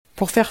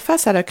Pour faire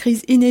face à la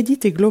crise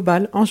inédite et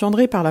globale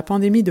engendrée par la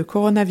pandémie de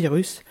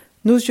coronavirus,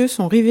 nos yeux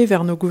sont rivés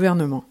vers nos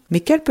gouvernements. Mais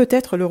quel peut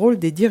être le rôle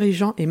des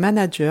dirigeants et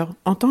managers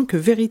en tant que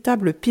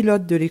véritables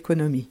pilotes de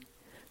l'économie ?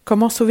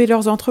 Comment sauver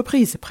leurs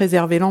entreprises,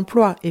 préserver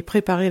l'emploi et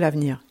préparer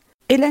l'avenir ?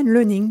 Hélène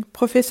Leuning,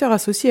 professeure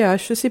associée à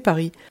HEC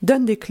Paris,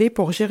 donne des clés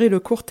pour gérer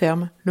le court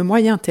terme, le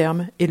moyen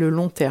terme et le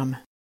long terme.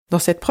 Dans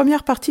cette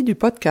première partie du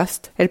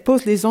podcast, elle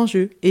pose les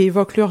enjeux et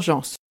évoque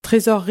l'urgence,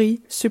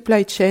 trésorerie,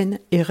 supply chain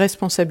et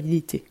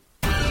responsabilité.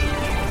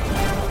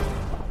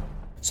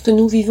 Ce que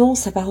nous vivons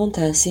s'apparente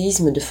à un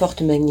séisme de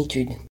forte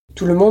magnitude.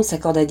 Tout le monde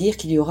s'accorde à dire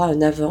qu'il y aura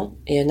un avant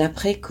et un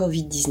après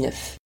Covid-19.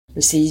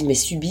 Le séisme est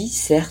subi,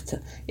 certes,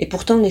 et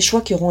pourtant les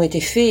choix qui auront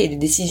été faits et les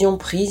décisions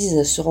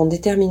prises seront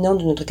déterminants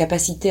de notre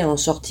capacité à en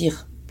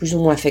sortir plus ou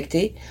moins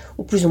affectés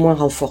ou plus ou moins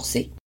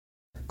renforcés.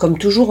 Comme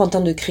toujours en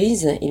temps de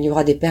crise, il y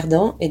aura des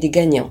perdants et des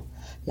gagnants.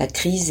 La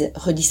crise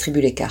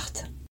redistribue les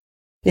cartes.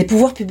 Les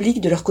pouvoirs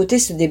publics, de leur côté,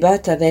 se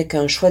débattent avec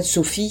un choix de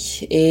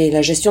Sophie et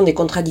la gestion des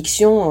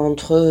contradictions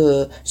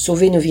entre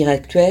sauver nos vies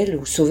actuelles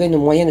ou sauver nos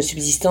moyens de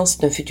subsistance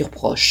d'un futur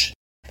proche.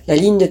 La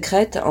ligne de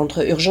crête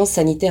entre urgence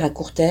sanitaire à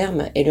court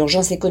terme et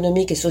l'urgence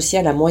économique et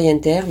sociale à moyen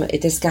terme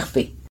est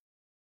escarpée.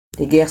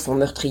 Les guerres sont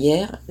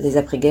meurtrières, les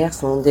après-guerres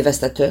sont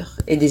dévastateurs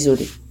et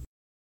désolés.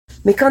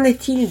 Mais qu'en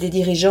est-il des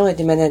dirigeants et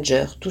des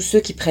managers, tous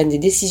ceux qui prennent des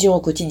décisions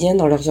au quotidien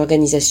dans leurs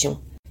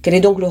organisations ? Quel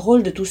est donc le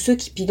rôle de tous ceux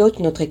qui pilotent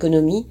notre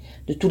économie,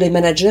 de tous les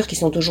managers qui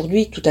sont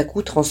aujourd'hui tout à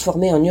coup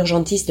transformés en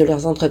urgentistes de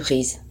leurs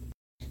entreprises ?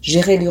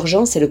 Gérer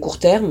l'urgence et le court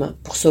terme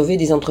pour sauver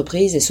des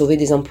entreprises et sauver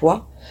des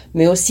emplois,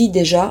 mais aussi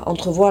déjà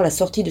entrevoir la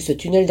sortie de ce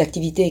tunnel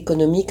d'activité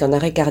économique en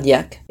arrêt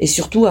cardiaque et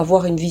surtout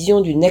avoir une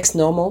vision du next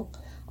normal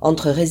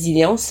entre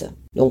résilience,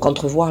 donc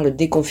entrevoir le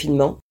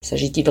déconfinement,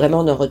 s'agit-il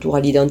vraiment d'un retour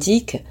à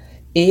l'identique,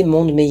 et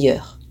monde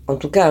meilleur, en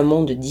tout cas un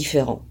monde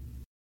différent.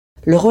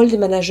 Le rôle des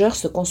managers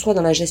se conçoit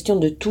dans la gestion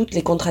de toutes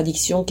les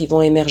contradictions qui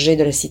vont émerger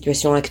de la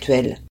situation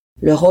actuelle.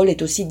 Leur rôle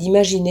est aussi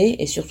d'imaginer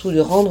et surtout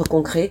de rendre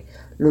concret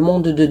le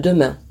monde de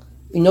demain,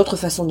 une autre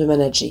façon de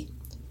manager.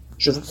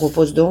 Je vous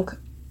propose donc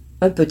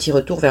un petit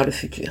retour vers le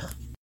futur.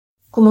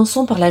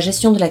 Commençons par la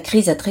gestion de la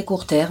crise à très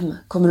court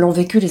terme, comme l'ont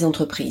vécu les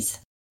entreprises.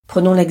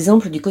 Prenons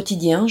l'exemple du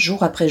quotidien,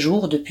 jour après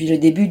jour, depuis le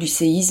début du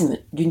séisme,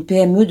 d'une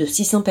PME de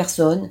 600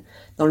 personnes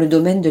dans le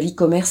domaine de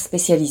l'e-commerce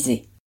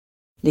spécialisé.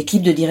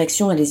 L'équipe de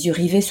direction a les yeux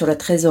rivés sur la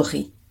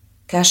trésorerie.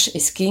 Cash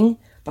is king,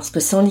 parce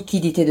que sans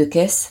liquidité de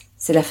caisse,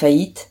 c'est la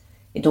faillite,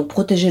 et donc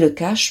protéger le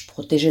cash,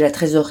 protéger la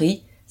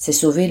trésorerie, c'est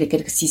sauver les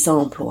quelques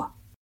 600 emplois.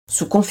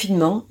 Sous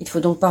confinement, il faut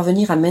donc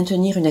parvenir à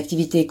maintenir une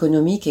activité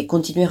économique et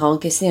continuer à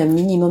encaisser un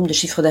minimum de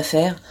chiffre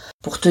d'affaires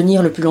pour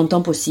tenir le plus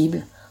longtemps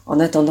possible, en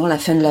attendant la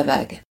fin de la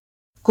vague.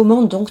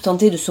 Comment donc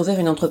tenter de sauver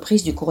une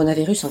entreprise du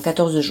coronavirus en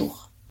 14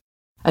 jours ?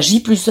 À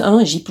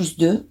J+1 et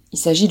J+2, il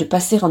s'agit de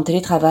passer en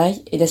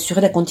télétravail et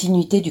d'assurer la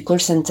continuité du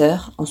call center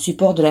en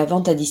support de la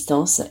vente à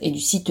distance et du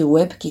site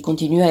web qui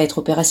continue à être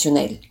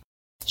opérationnel.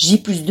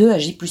 J+2 à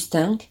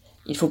J+5,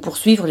 il faut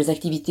poursuivre les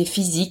activités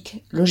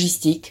physiques,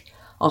 logistiques,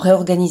 en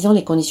réorganisant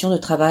les conditions de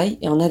travail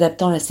et en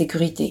adaptant la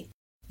sécurité,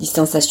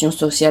 distanciation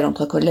sociale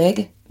entre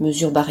collègues,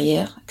 mesures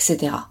barrières,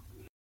 etc.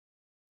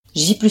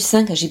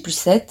 J+5 à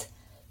J+7,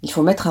 il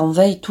faut mettre en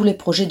veille tous les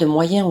projets de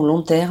moyen ou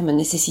long terme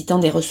nécessitant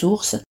des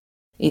ressources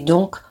et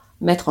donc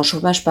mettre en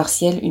chômage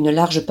partiel une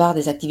large part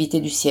des activités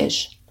du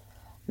siège.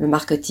 Le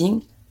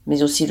marketing,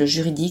 mais aussi le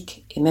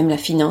juridique et même la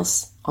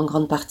finance, en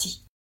grande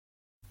partie.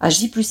 À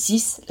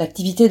J+6,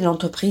 l'activité de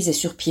l'entreprise est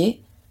sur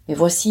pied, mais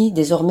voici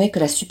désormais que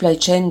la supply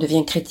chain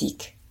devient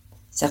critique.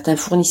 Certains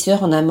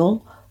fournisseurs en amont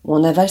ou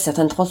en aval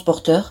certains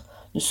transporteurs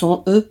ne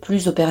sont eux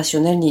plus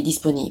opérationnels ni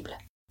disponibles.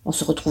 On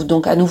se retrouve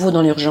donc à nouveau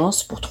dans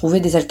l'urgence pour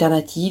trouver des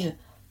alternatives,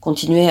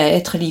 continuer à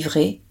être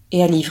livré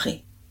et à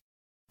livrer.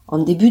 En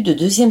début de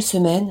deuxième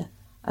semaine,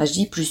 à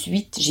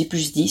J+8,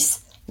 J+10,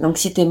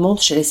 l'anxiété monte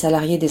chez les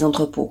salariés des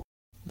entrepôts.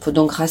 Il faut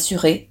donc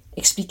rassurer,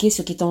 expliquer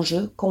ce qui est en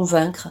jeu,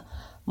 convaincre,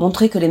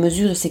 montrer que les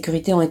mesures de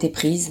sécurité ont été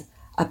prises,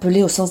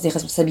 appeler au sens des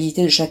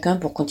responsabilités de chacun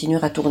pour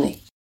continuer à tourner.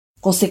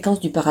 Conséquence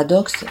du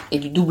paradoxe et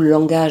du double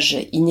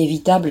langage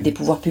inévitable des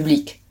pouvoirs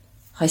publics.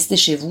 Restez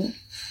chez vous,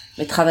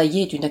 mais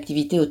travailler est une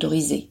activité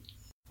autorisée.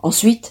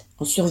 Ensuite,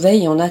 on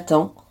surveille et on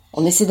attend,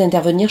 on essaie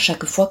d'intervenir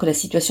chaque fois que la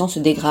situation se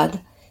dégrade,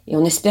 et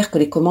on espère que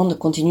les commandes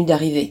continuent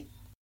d'arriver.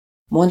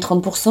 Moins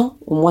 30%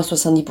 ou moins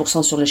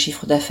 70% sur le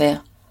chiffre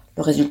d'affaires,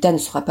 le résultat ne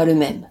sera pas le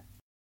même.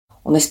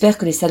 On espère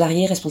que les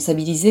salariés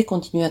responsabilisés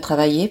continuent à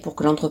travailler pour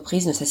que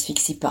l'entreprise ne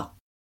s'asphyxie pas.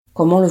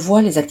 Comme on le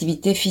voit, les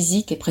activités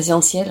physiques et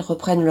présentielles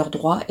reprennent leurs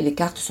droits et les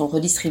cartes sont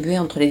redistribuées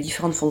entre les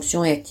différentes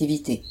fonctions et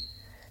activités.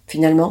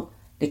 Finalement,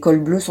 les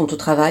cols bleus sont au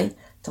travail,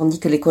 tandis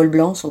que les cols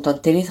blancs sont en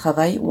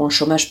télétravail ou en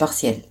chômage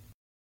partiel.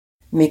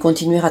 Mais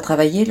continuer à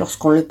travailler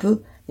lorsqu'on le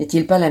peut,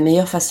 n'est-il pas la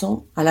meilleure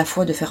façon à la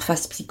fois de faire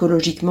face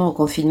psychologiquement au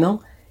confinement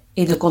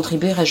et de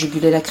contribuer à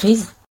juguler la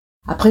crise ?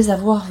 Après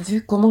avoir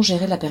vu comment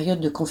gérer la période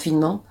de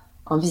confinement,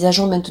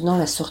 envisageons maintenant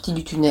la sortie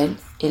du tunnel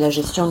et la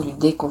gestion du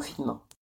déconfinement.